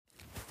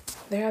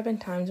There have been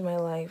times in my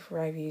life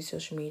where I've used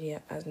social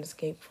media as an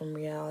escape from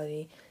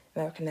reality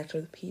and I've connected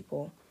with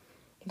people.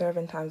 There have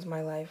been times in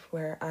my life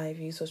where I've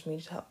used social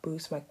media to help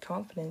boost my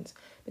confidence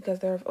because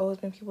there have always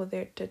been people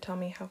there to tell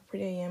me how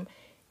pretty I am,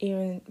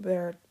 even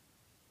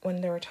when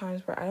there are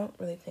times where I don't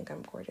really think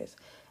I'm gorgeous.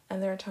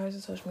 And there are times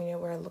in social media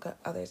where I look at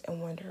others and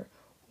wonder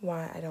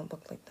why I don't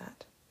look like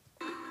that.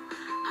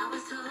 I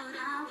was told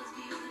I was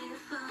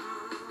beautiful,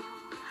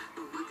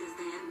 but what does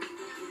that mean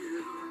to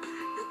you?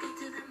 Look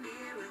into the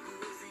mirror,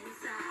 who's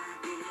inside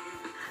there?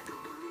 The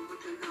one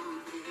with the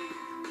long hair.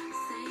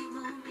 Same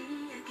on me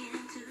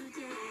again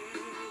today.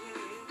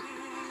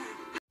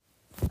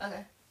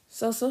 Okay.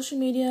 So social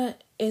media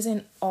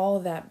isn't all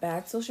that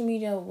bad. Social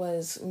media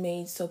was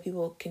made so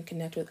people can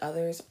connect with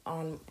others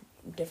on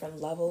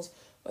different levels,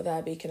 whether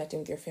that be connecting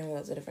with your family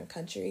that's a different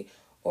country,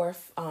 or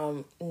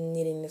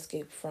needing an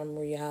escape from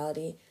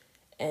reality,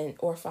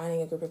 or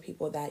finding a group of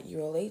people that you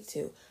relate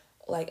to.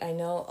 Like, I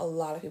know a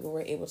lot of people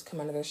were able to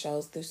come out of their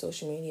shells through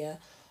social media,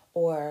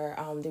 or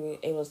they were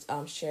able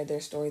to share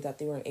their story that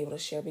they weren't able to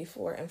share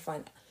before, and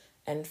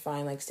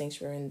find like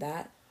sanctuary in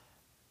that,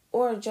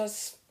 or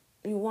just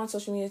you want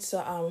social media to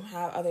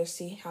have others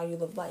see how you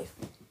live life.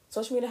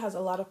 Social media has a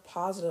lot of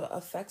positive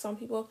effects on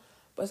people,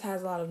 but it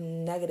has a lot of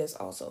negatives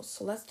also.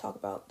 So let's talk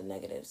about the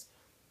negatives.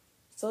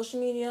 Social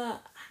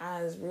media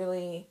has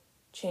really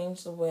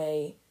changed the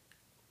way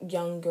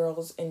young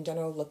girls in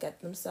general look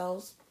at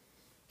themselves.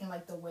 And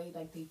like the way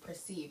like they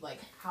perceive like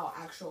how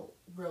actual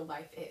real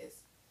life is.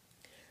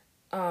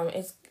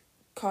 It's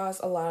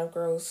caused a lot of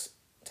girls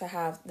to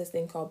have this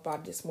thing called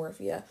body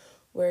dysmorphia,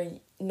 where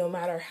no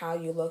matter how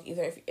you look,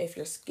 either if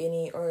you're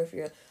skinny or if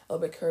you're a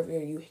little bit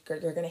curvier,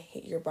 you're gonna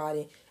hate your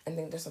body and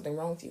think there's something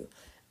wrong with you,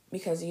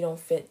 because you don't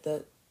fit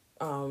the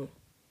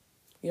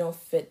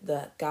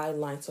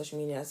guidelines social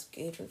media has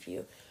given for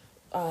you.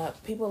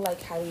 People like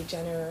Kylie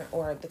Jenner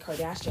or the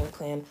Kardashian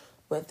clan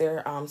with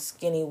their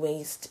skinny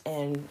waist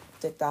and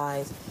thick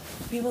thighs,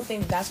 people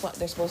think that's what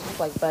they're supposed to look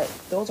like, but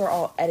those are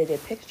all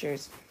edited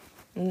pictures.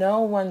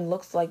 No one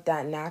looks like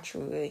that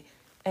naturally.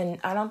 And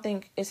I don't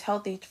think it's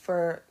healthy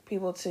for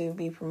people to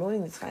be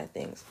promoting these kind of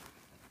things.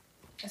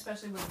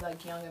 Especially with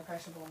like young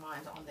impressionable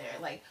minds on there.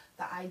 Like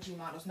the IG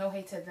models, no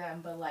hate to them,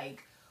 but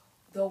like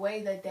the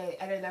way that they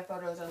edit their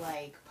photos or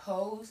like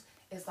pose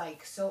is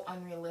like so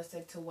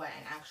unrealistic to what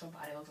an actual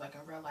body looks like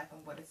in real life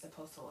and what it's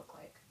supposed to look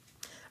like.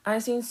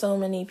 I've seen so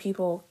many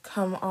people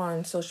come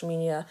on social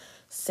media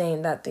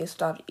saying that they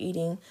stopped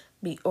eating,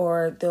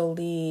 or they'll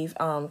leave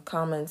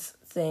comments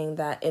saying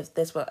that if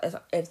this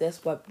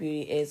what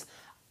beauty is,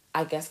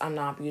 I guess I'm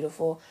not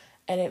beautiful.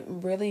 And it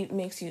really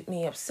makes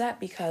me upset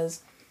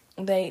because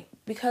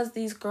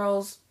these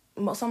girls,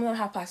 some of them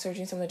have plastic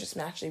surgery, some of them are just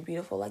naturally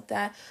beautiful like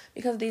that.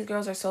 Because these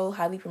girls are so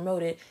highly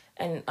promoted,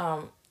 and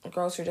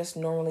girls who are just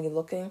normally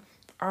looking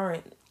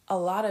aren't. A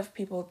lot of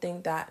people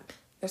think that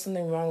there's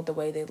something wrong with the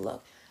way they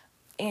look.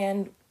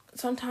 And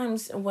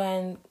sometimes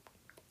when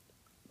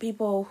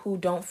people who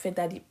don't fit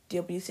that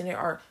beauty standard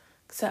are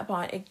set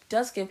upon, it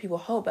does give people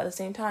hope. At the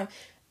same time,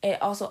 it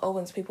also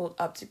opens people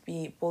up to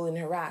be bullied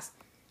and harassed.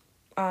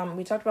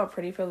 We talked about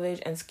pretty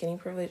privilege and skinny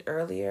privilege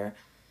earlier.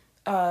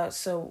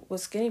 So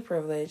with skinny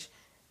privilege,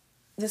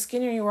 the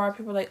skinnier you are,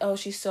 people are like, oh,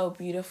 she's so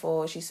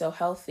beautiful, she's so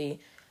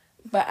healthy.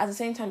 But at the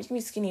same time, you can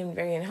be skinny and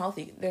very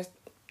unhealthy. There's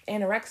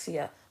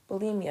anorexia,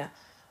 bulimia.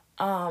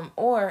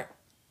 Or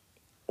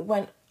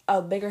when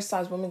a bigger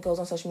sized woman goes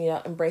on social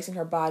media, embracing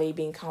her body,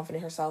 being confident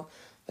in herself,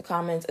 the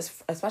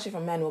comments, especially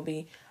from men, will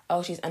be,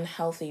 oh, she's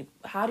unhealthy.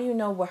 How do you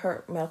know what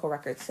her medical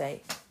records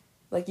say?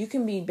 Like, you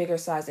can be bigger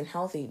sized and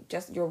healthy.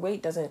 Just your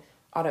weight doesn't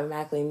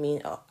automatically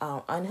mean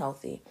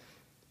unhealthy.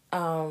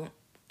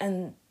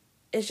 And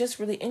it's just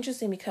really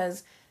interesting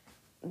because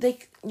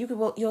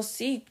you'll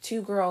see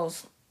two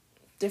girls,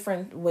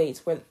 different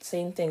weights, where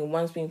same thing.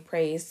 One's being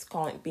praised,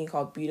 being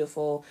called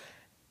beautiful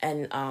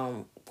and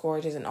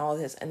gorgeous and all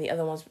this, and the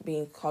other one's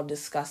being called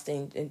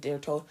disgusting, and they're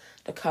told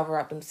to cover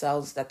up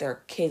themselves that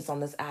they're kids on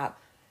this app.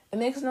 It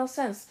makes no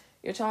sense.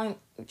 You're telling,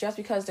 just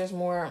because there's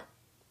more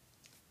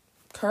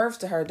curves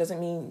to her doesn't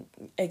mean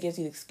it gives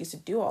you the excuse to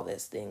do all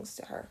these things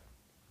to her,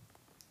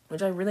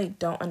 which I really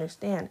don't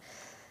understand.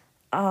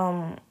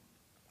 And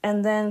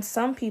then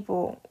some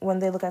people, when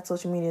they look at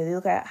social media, they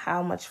look at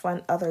how much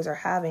fun others are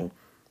having,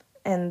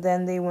 and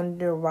then they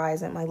wonder, why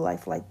isn't my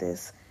life like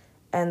this?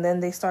 And then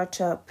they start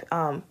to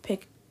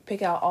pick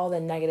out all the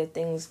negative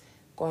things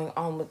going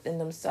on within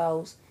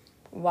themselves.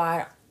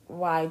 Why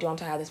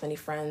don't I have this many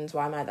friends?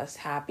 Why am I this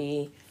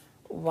happy?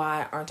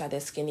 Why aren't I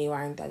this skinny?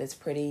 Why aren't I this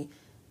pretty?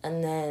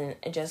 And then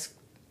they just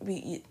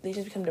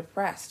become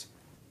depressed.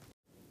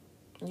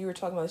 You were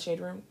talking about the shade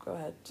room? Go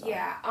ahead. Sorry.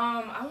 Yeah,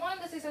 I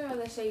wanted to say something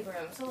about the shade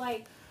room. So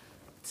like,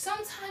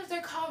 sometimes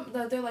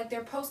they're like,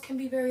 their posts can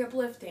be very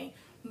uplifting,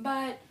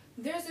 but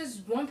there's this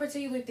one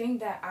particular thing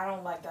that I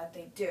don't like that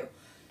they do.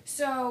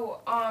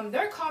 So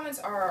their comments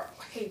are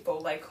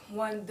hateful. Like,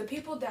 when the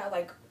people that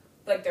like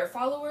their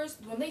followers,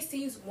 when they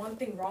see one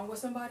thing wrong with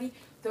somebody,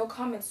 they'll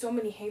comment so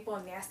many hateful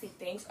and nasty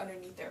things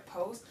underneath their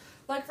posts.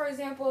 Like, for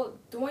example,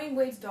 Dwayne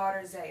Wade's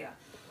daughter Zaya.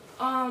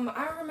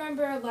 I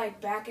remember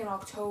like back in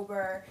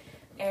October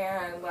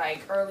and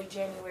like early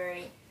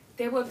January,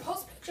 they would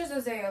post pictures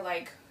of Zaya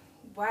like,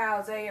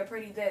 wow, Zaya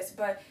pretty this,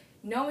 but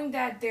knowing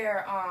that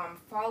their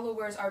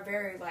followers are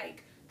very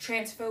like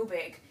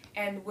transphobic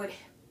and would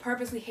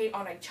purposely hate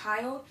on a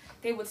child,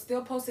 they would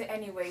still post it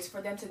anyways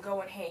for them to go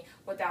and hate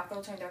without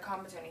filtering their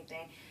comments or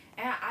anything.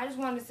 And I just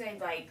wanted to say,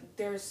 like,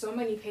 there's so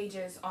many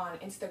pages on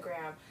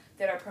Instagram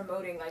that are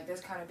promoting like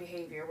this kind of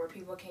behavior where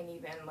people can't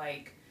even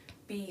like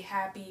be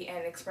happy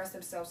and express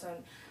themselves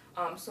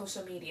on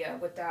social media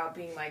without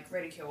being like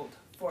ridiculed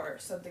for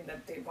something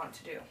that they want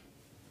to do.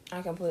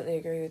 I completely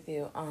agree with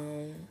you.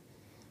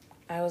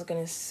 I was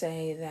gonna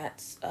say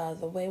that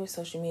the way with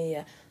social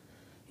media,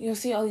 you'll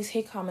see all these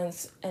hate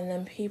comments, and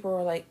then people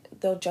are like,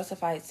 they'll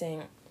justify it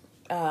saying,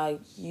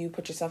 you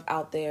put yourself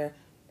out there,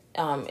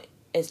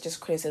 it's just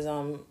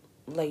criticism,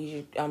 like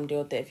you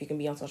deal with it. If you can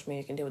be on social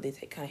media, you can deal with these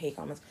kind of hate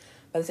comments.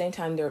 But at the same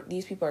time,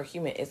 these people are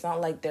human. It's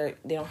not like they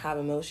don't have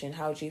emotion.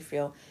 How would you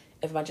feel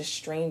if a bunch of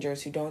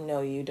strangers who don't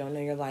know you, don't know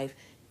your life,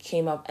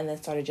 came up and then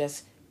started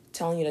just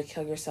telling you to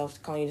kill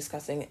yourself, calling you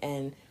disgusting,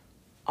 and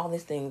all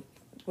these things?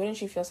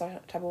 Wouldn't you feel some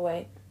type of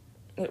way?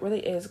 It really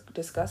is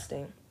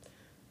disgusting.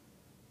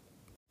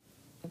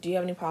 Do you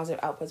have any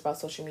positive outputs about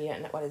social media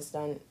and what it's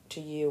done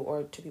to you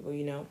or to people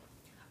you know?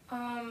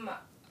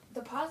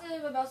 The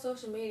positive about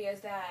social media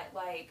is that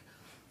like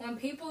when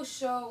people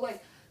show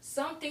like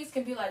some things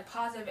can be like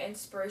positive and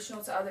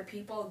inspirational to other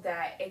people,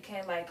 that it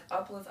can like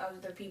uplift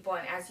other people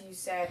and, as you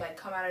said, like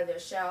come out of their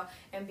shell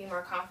and be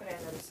more confident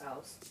in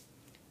themselves.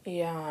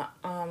 Yeah,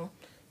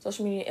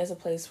 social media is a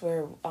place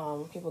where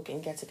people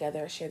can get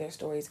together, share their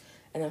stories,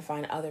 and then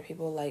find other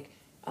people like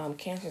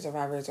cancer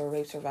survivors or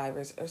rape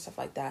survivors or stuff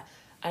like that.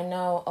 I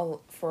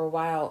know for a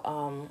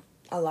while,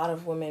 a lot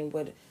of women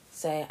would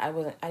say I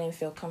didn't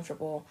feel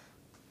comfortable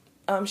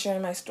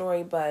sharing my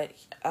story, but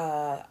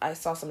I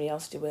saw somebody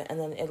else do it, and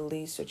then it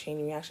leads to a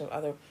chain reaction of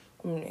other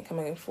women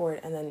coming forward,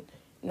 and then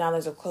now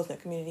there's a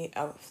close-knit community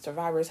of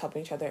survivors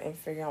helping each other and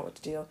figuring out what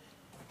to do.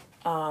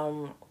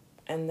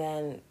 And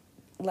then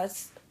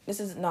this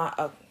is not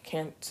a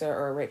cancer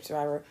or a rape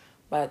survivor,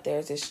 but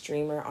there's this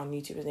streamer on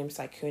YouTube. His name is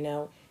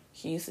Sykuno.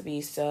 He used to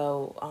be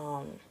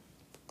so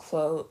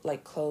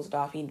closed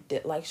off. He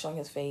did like showing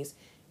his face.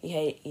 He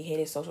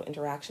hated social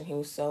interaction. He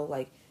was so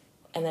like,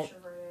 and then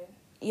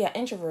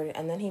introverted.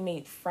 And then he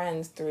made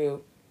friends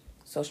through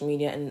social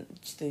media and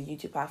the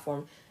YouTube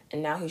platform.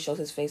 And now he shows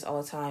his face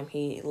all the time.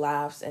 He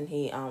laughs and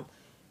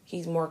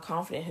he's more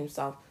confident in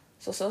himself.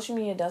 So social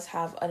media does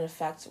have an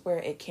effect where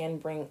it can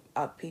bring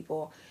up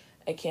people,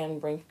 it can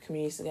bring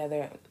communities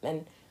together,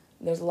 and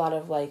there's a lot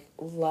of like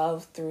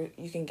love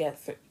you can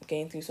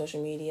gain through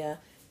social media.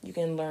 You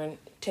can learn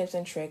tips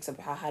and tricks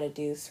about how to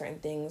do certain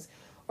things,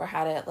 or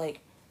how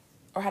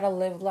to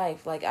live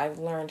life. Like I've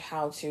learned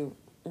how to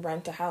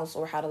rent a house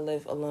or how to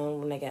live alone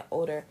when I get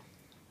older.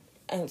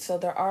 And so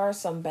there are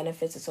some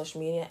benefits to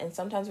social media, and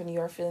sometimes when you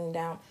are feeling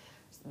down,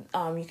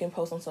 you can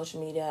post on social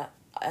media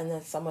and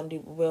then someone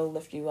will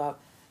lift you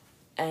up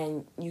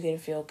and you can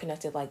feel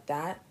connected like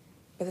that.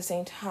 But at the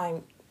same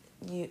time,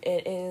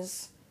 it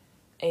is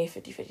a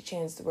 50-50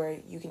 chance where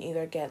you can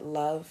either get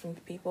love from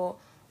people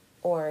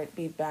or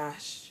be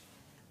bashed.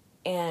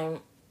 And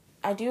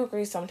I do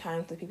agree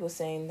sometimes with people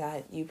saying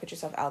that you put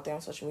yourself out there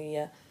on social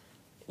media,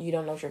 you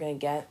don't know what you're going to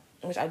get,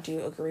 which I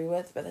do agree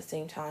with, but at the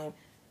same time,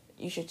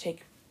 you should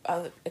take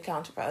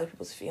account for other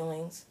people's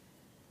feelings.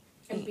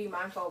 And be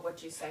mindful of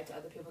what you say to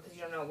other people, because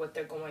you don't know what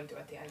they're going through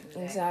at the end of the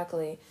day.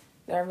 Exactly.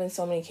 There have been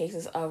so many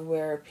cases of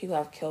where people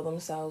have killed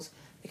themselves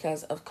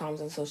because of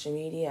comments on social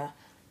media.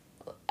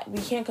 We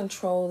can't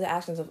control the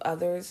actions of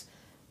others,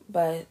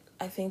 but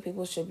I think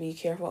people should be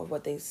careful of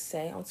what they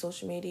say on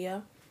social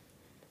media.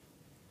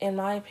 In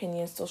my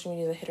opinion, social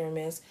media is a hit or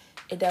miss.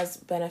 It does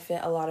benefit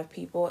a lot of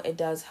people. It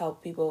does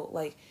help people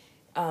like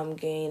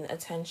gain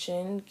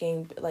attention,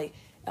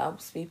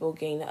 helps people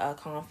gain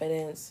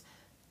confidence.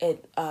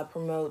 It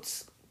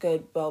promotes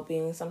good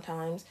well-being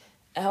sometimes.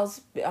 It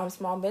helps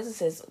small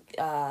businesses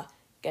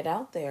get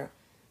out there.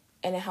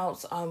 And it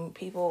helps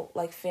people,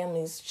 like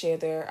families, share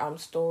their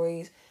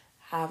stories,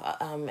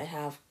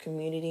 have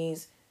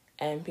communities,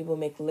 and people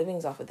make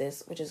livings off of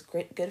this, which is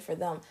good for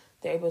them.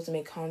 They're able to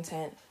make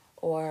content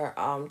or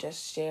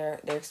just share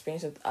their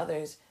experience with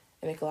others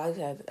and make a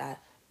livelihood of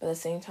that. But at the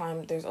same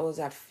time, there's always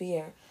that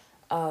fear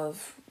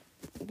of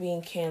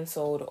being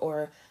canceled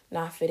or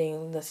not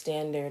fitting the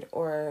standard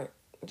or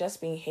just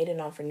being hated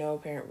on for no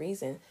apparent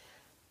reason.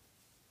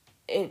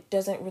 It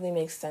doesn't really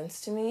make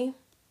sense to me,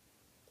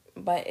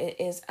 but it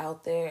is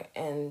out there,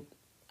 and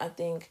I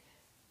think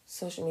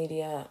social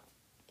media,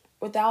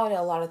 without it,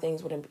 a lot of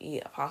things wouldn't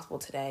be possible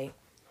today.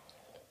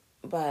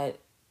 But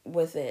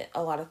with it,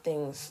 a lot of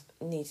things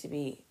need to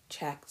be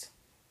checked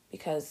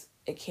because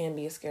it can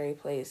be a scary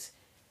place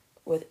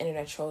with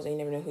internet trolls, and you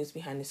never know who's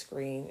behind the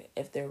screen,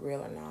 if they're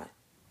real or not.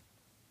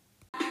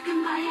 You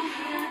can buy a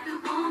hair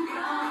that won't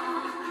grow.